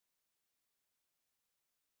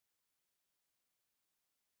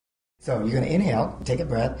So you're going to inhale, take a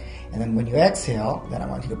breath, and then when you exhale, then I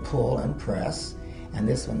want you to pull and press. And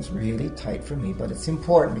this one's really tight for me, but it's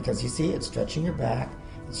important because you see it's stretching your back,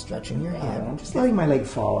 it's stretching your hip. I'm just letting my leg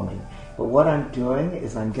follow me. But what I'm doing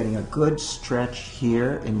is I'm getting a good stretch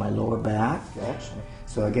here in my lower back.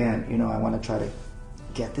 So again, I want to try to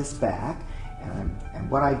get this back. And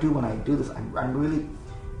what I do when I do this, I'm really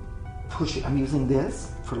pushing. I'm using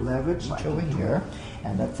this for leverage. Like over here.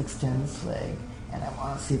 And let's extend this leg. And I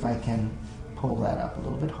want to see if I can pull that up a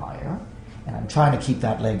little bit higher. And I'm trying to keep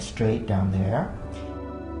that leg straight down there.